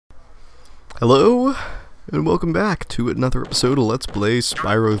Hello, and welcome back to another episode of Let's Play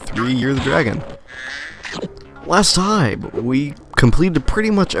Spyro 3 Year of the Dragon. Last time, we completed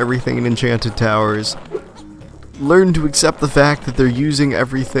pretty much everything in Enchanted Towers, learned to accept the fact that they're using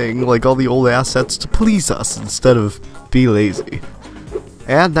everything, like all the old assets, to please us instead of be lazy.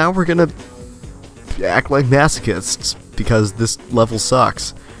 And now we're gonna act like masochists, because this level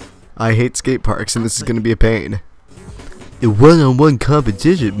sucks. I hate skate parks, and this is gonna be a pain. In one-on-one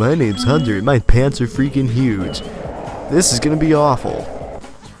competition, my name's Hunter, and my pants are freaking huge. This is gonna be awful.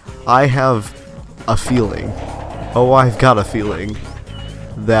 I have a feeling, I've got a feeling,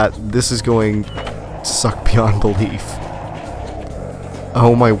 that this is going to suck beyond belief.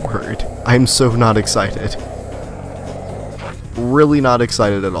 Oh my word, I'm so not excited. Really not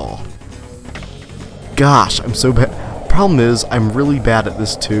excited at all. Gosh, I'm so bad. Problem is, I'm really bad at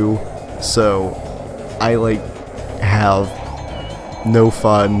this too, so I have no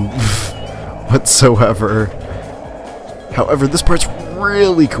fun whatsoever. However, this part's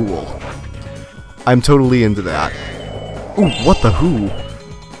really cool. I'm totally into that. Ooh, what the who?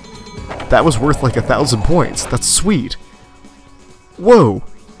 That was worth like 1,000 points. That's sweet. Whoa.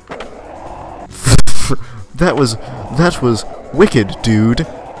 that was wicked, dude.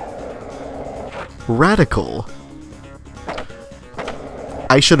 Radical.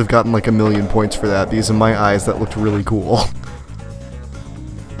 I should have gotten like 1,000,000 points for that, because in my eyes that looked really cool.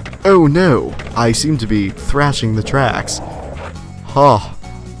 Oh no, I seem to be thrashing the tracks. Huh.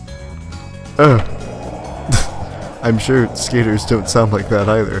 I'm sure skaters don't sound like that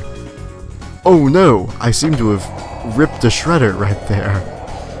either. Oh no, I seem to have ripped a shredder right there.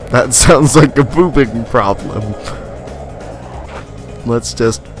 That sounds like a pooping problem. Let's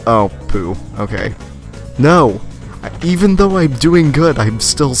just... oh, poo. Okay. No! Even though I'm doing good, I'm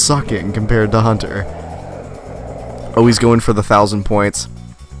still sucking compared to Hunter. Oh, he's going for the 1,000 points.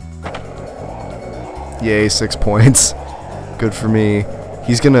 Yay, 6 points. Good for me.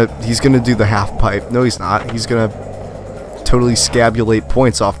 He's gonna do the half pipe. No, he's not. He's gonna totally scabulate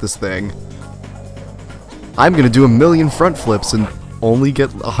points off this thing. I'm gonna do 1,000,000 front flips and only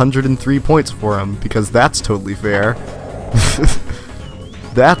get 103 points for him, because that's totally fair.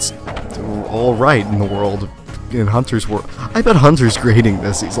 That's alright in the world. In Hunter's world. I bet Hunter's grading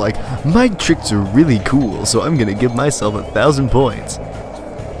this. He's like, my tricks are really cool, so I'm gonna give myself 1,000 points.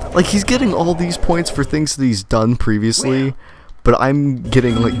 Like, he's getting all these points for things that he's done previously, but I'm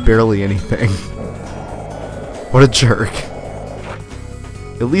getting, like, barely anything. What a jerk.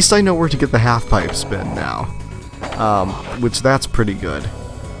 At least I know where to get the half-pipe spin now. Which that's pretty good.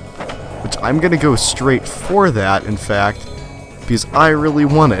 Which I'm gonna go straight for that, in fact, because I really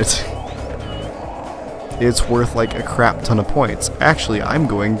want it. It's worth like a crap ton of points. Actually, I'm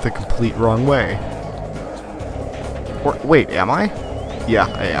going the complete wrong way. Or, wait, am I? Yeah,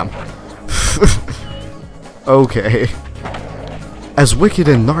 I am. Okay. As wicked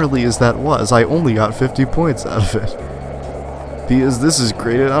and gnarly as that was, I only got 50 points out of it. Because this is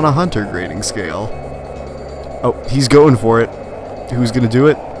graded on a Hunter grading scale. Oh, he's going for it. Who's gonna do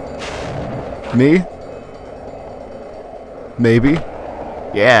it? Me? Maybe?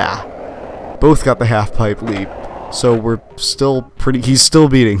 Yeah. Both got the half-pipe leap, so we're still pretty... he's still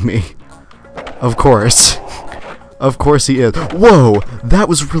beating me. Of course. Of course he is. Whoa! That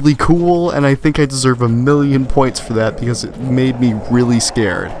was really cool, and I think I deserve 1,000,000 points for that, because it made me really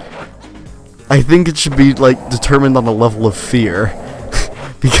scared. I think it should be, like, determined on a level of fear.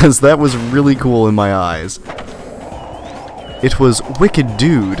 Because that was really cool in my eyes. It was wicked,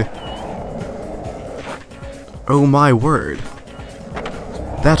 dude. Oh my word.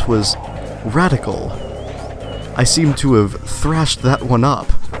 That was... radical. I seem to have thrashed that one up.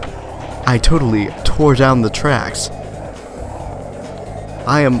 I totally tore down the tracks.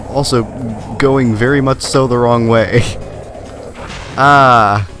 I am also going very much so the wrong way.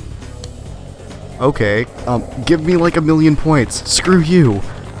 Okay. Give me like 1,000,000 points. Screw you.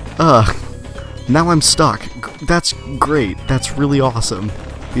 Now I'm stuck. That's great. That's really awesome.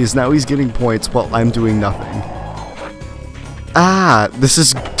 Because now he's getting points while I'm doing nothing. This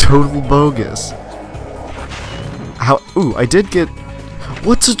is total bogus. Ooh, I did get...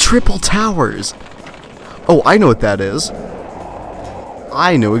 what's a triple towers? Oh, I know what that is.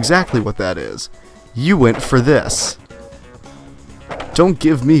 I know exactly what that is. You went for this. Don't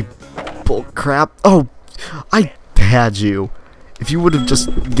give me bull crap. Oh, I had you. If you would have just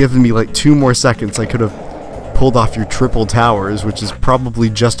given me like 2 more seconds, I could have pulled off your triple towers, which is probably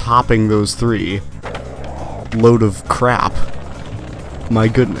just hopping those 3. Load of crap. My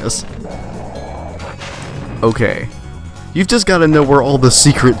goodness. Okay. You've just got to know where all the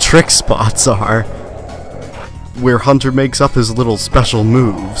secret trick spots are. Where Hunter makes up his little special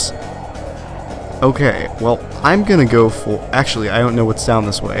moves. Okay, well, I'm gonna go for... Actually, I don't know what's down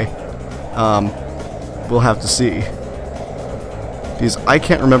this way. We'll have to see. Because I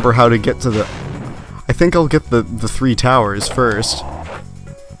can't remember how to get to the... I think I'll get the 3 towers first.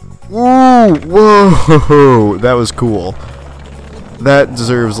 Whoa! Whoa! That was cool. That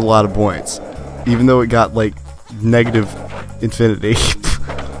deserves a lot of points. Even though it got, like, negative infinity.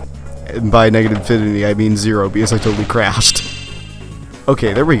 And by negative infinity, I mean 0, because I totally crashed.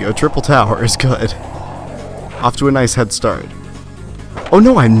 Okay, there we go. Triple tower is good. Off to a nice head start. Oh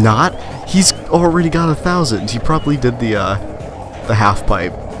no, I'm not. He's already got 1,000. He probably did the half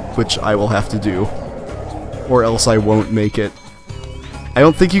pipe, which I will have to do, or else I won't make it. I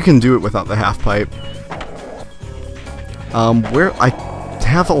don't think you can do it without the half pipe. Where I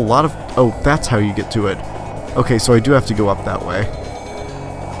have a lot of... Oh, that's how you get to it. Okay, so I do have to go up that way.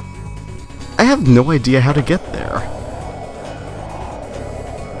 I have no idea how to get there.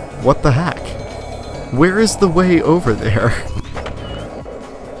 What the heck? Where is the way over there?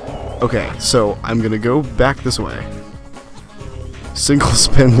 Okay, so I'm gonna go back this way. Single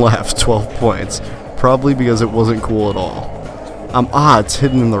spin left, 12 points. Probably because it wasn't cool at all. It's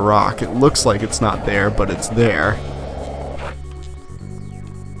hidden in the rock. It looks like it's not there, but it's there.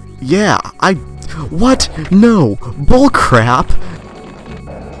 Yeah, what? No! Bullcrap!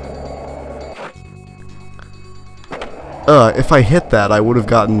 If I hit that, I would have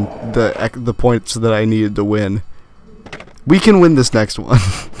gotten the points that I needed to win. We can win this next one.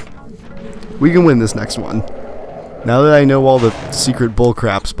 We can win this next one. Now that I know all the secret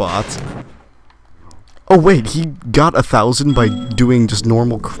bullcrap spots. Oh wait, he got 1,000 by doing just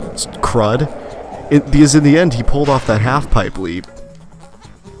normal crud? Because in the end, he pulled off that half-pipe leap.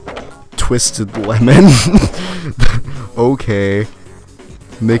 Twisted Lemon. Okay.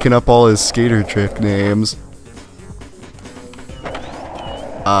 Making up all his skater trick names.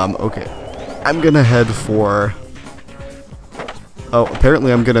 Okay. I'm gonna head for... Oh,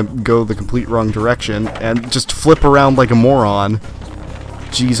 apparently I'm gonna go the complete wrong direction and just flip around like a moron.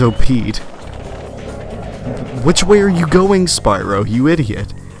 Jeez, oh Pete. Which way are you going, Spyro, you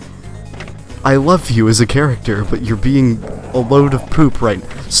idiot? I love you as a character, but you're being a load of poop right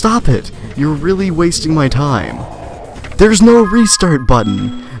now. Stop it! You're really wasting my time. There's no restart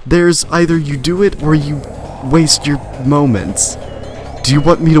button. There's either you do it or you waste your moments. Do you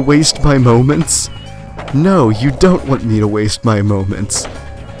want me to waste my moments? No, you don't want me to waste my moments.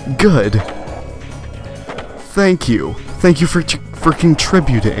 Good. Thank you. Thank you for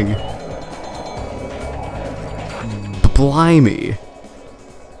contributing. Blimey.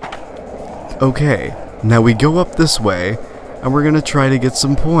 Okay, now we go up this way, and we're gonna try to get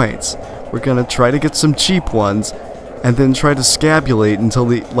some points. We're gonna try to get some cheap ones, and then try to scabulate until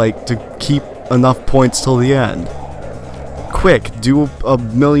to keep enough points till the end. Quick, do a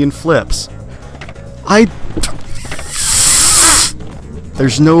million flips.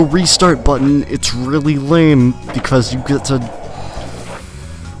 There's no restart button. It's really lame because you get to...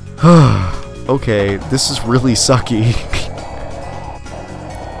 Okay, this is really sucky.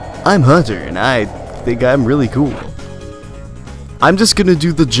 I'm Hunter, and I think I'm really cool. I'm just gonna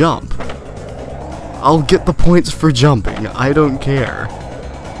do the jump. I'll get the points for jumping. I don't care.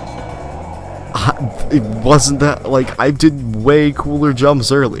 It wasn't that... I did way cooler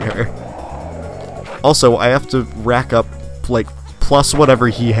jumps earlier. Also, I have to rack up, plus whatever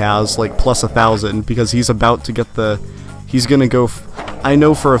he has, plus 1,000, because he's about to get the... He's gonna go... I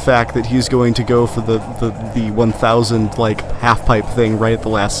know for a fact that he's going to go for the 1,000, half-pipe thing right at the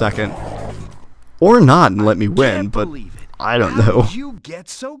last second. Or not and let me win, but I don't know. How did you get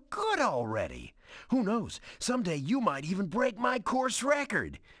so good already? Who knows, someday you might even break my course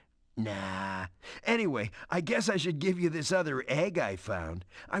record. Nah. Anyway, I guess I should give you this other egg I found.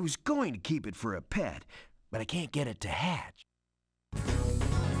 I was going to keep it for a pet, but I can't get it to hatch.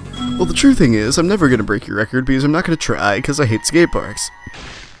 Well, the true thing is, I'm never gonna break your record because I'm not gonna try because I hate skate parks.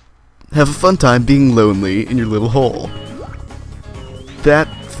 Have a fun time being lonely in your little hole. That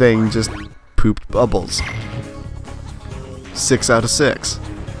thing just pooped bubbles. 6 out of 6.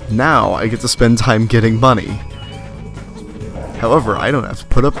 Now I get to spend time getting money. However, I don't have to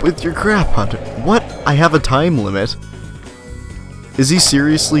put up with your crap, Hunter. What? I have a time limit. Is he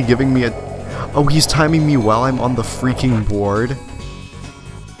seriously giving me a... Oh, he's timing me while I'm on the freaking board?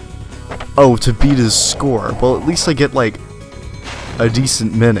 Oh, to beat his score. Well, at least I get, a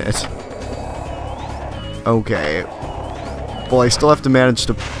decent minute. Okay. Well, I still have to manage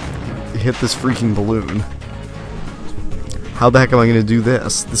to hit this freaking balloon. How the heck am I going to do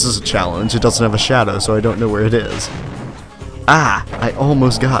this? This is a challenge. It doesn't have a shadow, so I don't know where it is. Ah! I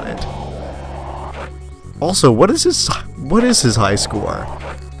almost got it. Also, what is his high score?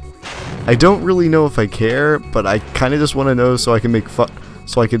 I don't really know if I care, but I kind of just want to know so I can make fun,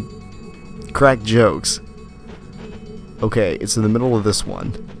 so I could crack jokes. Okay, it's in the middle of this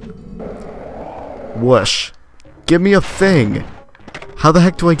one. Whoosh. Give me a thing! How the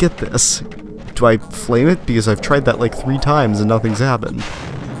heck do I get this? Do I flame it? Because I've tried that like 3 times and nothing's happened.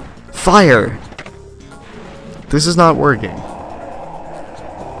 Fire! This is not working.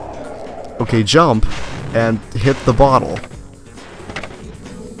 Okay, jump and hit the bottle.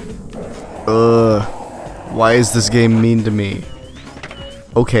 Why is this game mean to me?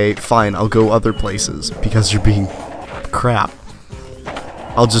 Okay, fine, I'll go other places, because you're being crap.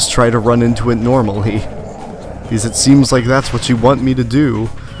 I'll just try to run into it normally, because it seems like that's what you want me to do.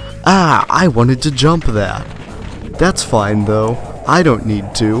 Ah, I wanted to jump that. That's fine, though. I don't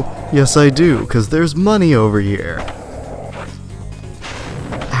need to. Yes, I do, because there's money over here.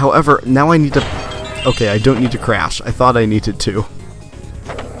 However, now I need to... Okay, I don't need to crash. I thought I needed to.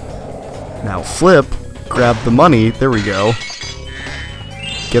 Now flip, grab the money, there we go.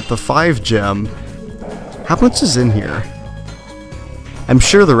 Get the 5 gem. How much is in here? I'm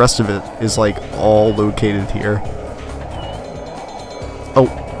sure the rest of it is like all located here.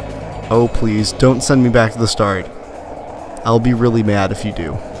 Oh, please, don't send me back to the start. I'll be really mad if you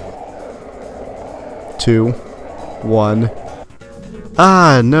do. 2, 1.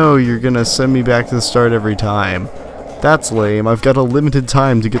 Ah, no, you're gonna send me back to the start every time. That's lame. I've got a limited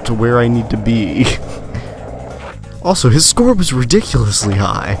time to get to where I need to be. Also, his score was ridiculously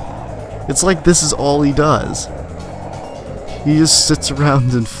high. It's like this is all he does. He just sits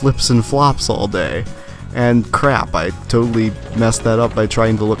around and flips and flops all day. And crap, I totally messed that up by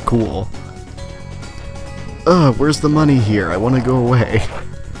trying to look cool. Ugh, where's the money here? I want to go away.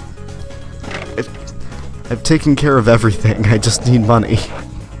 I've taken care of everything, I just need money.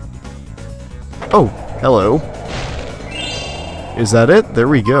 Oh, hello. Is that it? There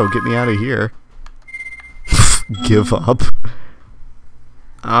we go, get me out of here. Give up.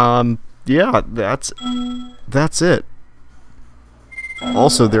 Yeah, that's it.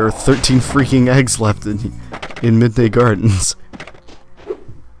 Also, there are 13 freaking eggs left in Midday Gardens.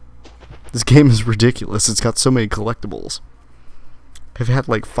 This game is ridiculous. It's got so many collectibles. I've had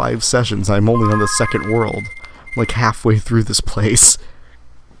like 5 sessions. I'm only on the 2nd world. I'm like halfway through this place.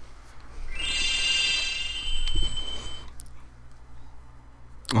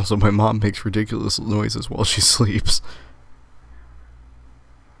 Also, my mom makes ridiculous noises while she sleeps.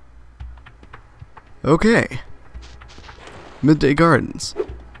 Okay. Midday Gardens.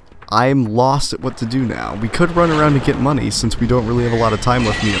 I'm lost at what to do now. We could run around and get money since we don't really have a lot of time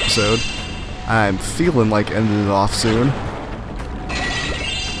left in the episode. I'm feeling like ending it off soon.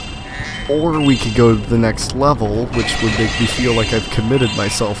 Or we could go to the next level, which would make me feel like I've committed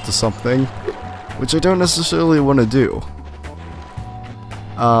myself to something, which I don't necessarily want to do.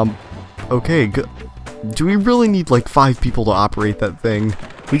 Okay, do we really need like 5 people to operate that thing?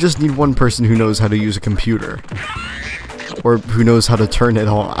 We just need one person who knows how to use a computer. Or who knows how to turn it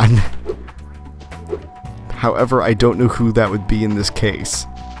on. However, I don't know who that would be in this case.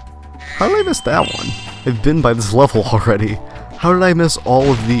 How did I miss that one? I've been by this level already. How did I miss all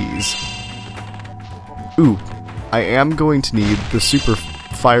of these? Ooh, I am going to need the super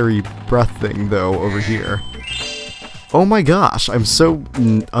fiery breath thing, though, over here. Oh my gosh, I'm so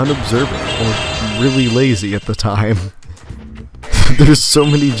unobservant, or really lazy at the time. There's so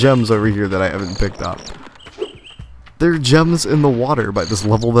many gems over here that I haven't picked up. There are gems in the water by this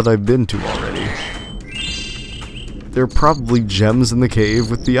level that I've been to already. There are probably gems in the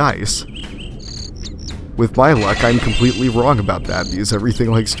cave with the ice. With my luck, I'm completely wrong about that because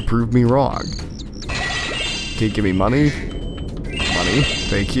everything likes to prove me wrong. Okay, give me money. Money,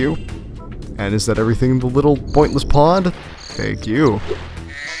 thank you. And is that everything in the little pointless pond? Thank you.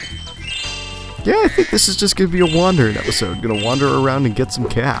 Yeah, I think this is just gonna be a wandering episode. Gonna wander around and get some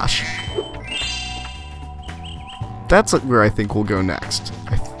cash. That's where I think we'll go next.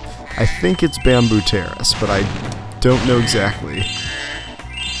 I think it's Bamboo Terrace, but I don't know exactly.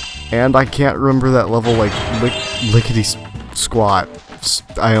 And I can't remember that level like lickety squat.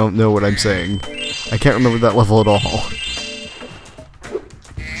 I don't know what I'm saying. I can't remember that level at all.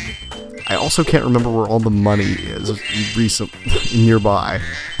 I also can't remember where all the money is nearby.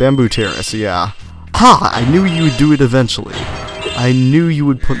 Bamboo Terrace, yeah. Ha! I knew you would do it eventually. I knew you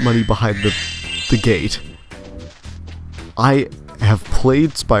would put money behind the gate. I have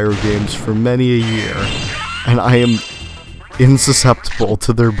played Spyro games for many a year, and I am insusceptible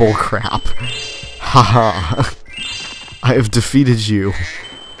to their bullcrap. Haha. I have defeated you.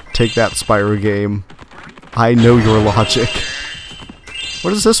 Take that, Spyro game. I know your logic.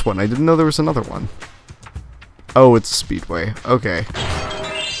 What is this one? I didn't know there was another one. Oh, it's a speedway. Okay.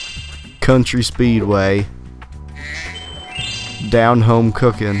 Country Speedway. Down home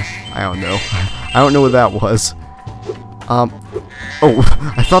cooking. I don't know. I don't know what that was. Oh,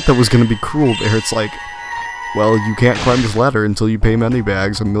 I thought that was gonna be cruel there. It's like, well, you can't climb this ladder until you pay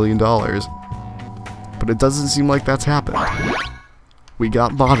Moneybags $1 million. But it doesn't seem like that's happened. We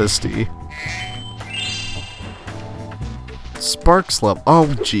got modesty. Sparks level. Oh,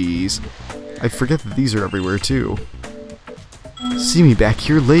 jeez. I forget that these are everywhere, too. See me back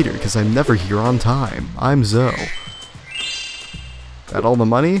here later, because I'm never here on time. I'm Zoe. That all the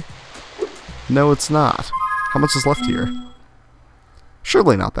money? No, it's not. How much is left here?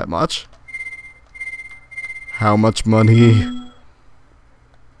 Surely not that much. How much money?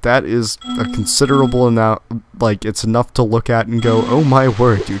 That is a considerable amount. Like, it's enough to look at and go, oh my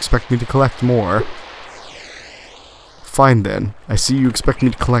word, do you expect me to collect more? Fine then. I see you expect me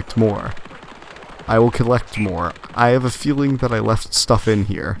to collect more. I will collect more. I have a feeling that I left stuff in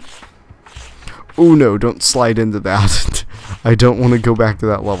here. Oh no, don't slide into that. I don't want to go back to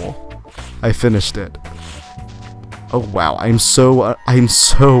that level. I finished it. Oh wow, I'm so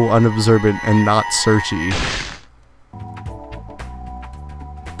unobservant and not searchy.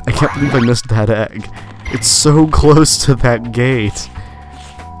 I can't believe I missed that egg. It's so close to that gate.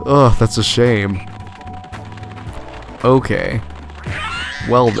 Ugh, that's a shame. Okay.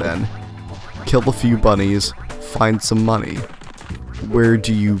 Well then. Kill a few bunnies. Find some money. Where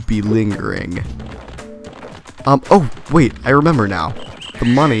do you be lingering? Oh, wait, I remember now. The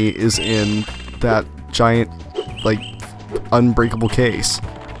money is in that giant, like, unbreakable case.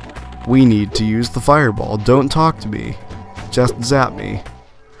 We need to use the fireball. Don't talk to me. Just zap me.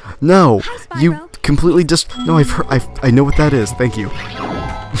 No! You completely No, I know what that is. Thank you.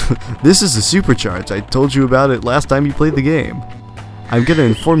 This is a supercharge. I told you about it last time you played the game. I'm gonna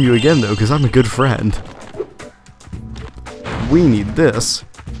inform you again, though, because I'm a good friend. We need this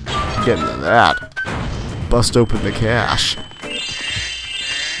to get into that. Bust open the cash.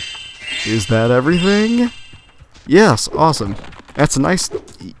 Is that everything? Yes, awesome. That's a nice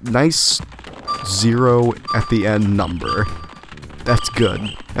 0 at the end number. That's good.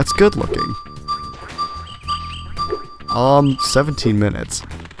 That's good looking. 17 minutes.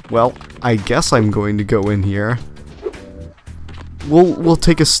 Well, I guess I'm going to go in here. We'll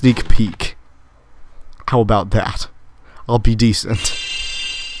take a sneak peek. How about that? I'll be decent.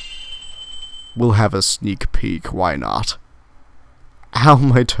 We'll have a sneak peek, why not? Ow,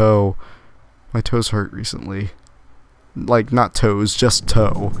 my toe. My toes hurt recently. Like, not toes, just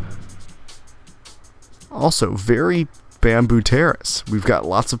toe. Also, very bamboo terrace. We've got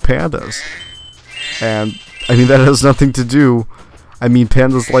lots of pandas. And, I mean, that has nothing to do... I mean,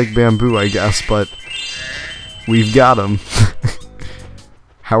 pandas like bamboo, I guess, but... we've got them.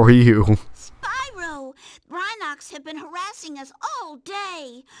 How are you? Spyro! Rhinox have been harassing us all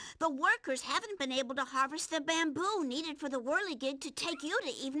day. The workers haven't been able to harvest the bamboo needed for the whirligig to take you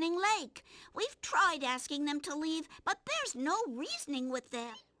to Evening Lake. We've tried asking them to leave, but there's no reasoning with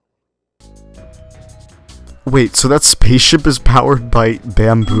them. Wait, so that spaceship is powered by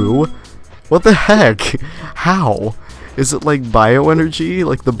bamboo? What the heck? How? Is it like bioenergy?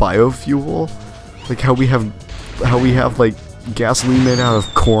 Like the biofuel? Like how we have like gasoline made out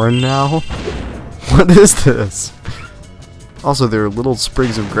of corn now? What is this? Also, there are little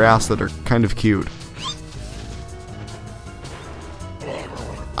sprigs of grass that are kind of cute.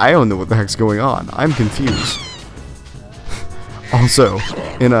 I don't know what the heck's going on. I'm confused. Also,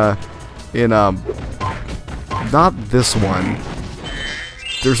 not this one.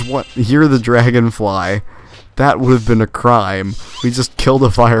 There's one here, the dragonfly. That would have been a crime. We just killed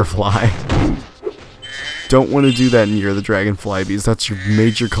a firefly. Don't want to do that near the dragonfly because that's your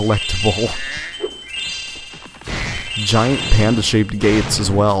major collectible. Giant panda-shaped gates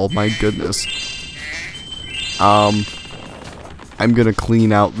as well. My goodness. I'm gonna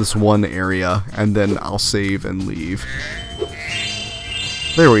clean out this one area and then I'll save and leave.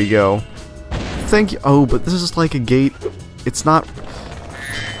 There we go. Thank you. Oh, but this is like a gate. It's not.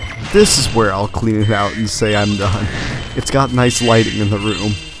 This is where I'll clean it out and say I'm done. It's got nice lighting in the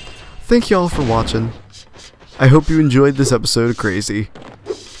room. Thank you all for watching. I hope you enjoyed this episode of Crazy.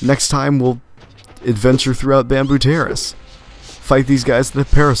 Next time we'll adventure throughout Bamboo Terrace. Fight these guys that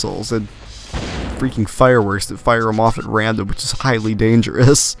have parasols and freaking fireworks that fire them off at random, which is highly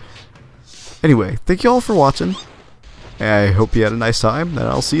dangerous. Anyway, thank you all for watching. I hope you had a nice time, and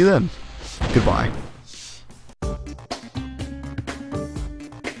I'll see you then. Goodbye.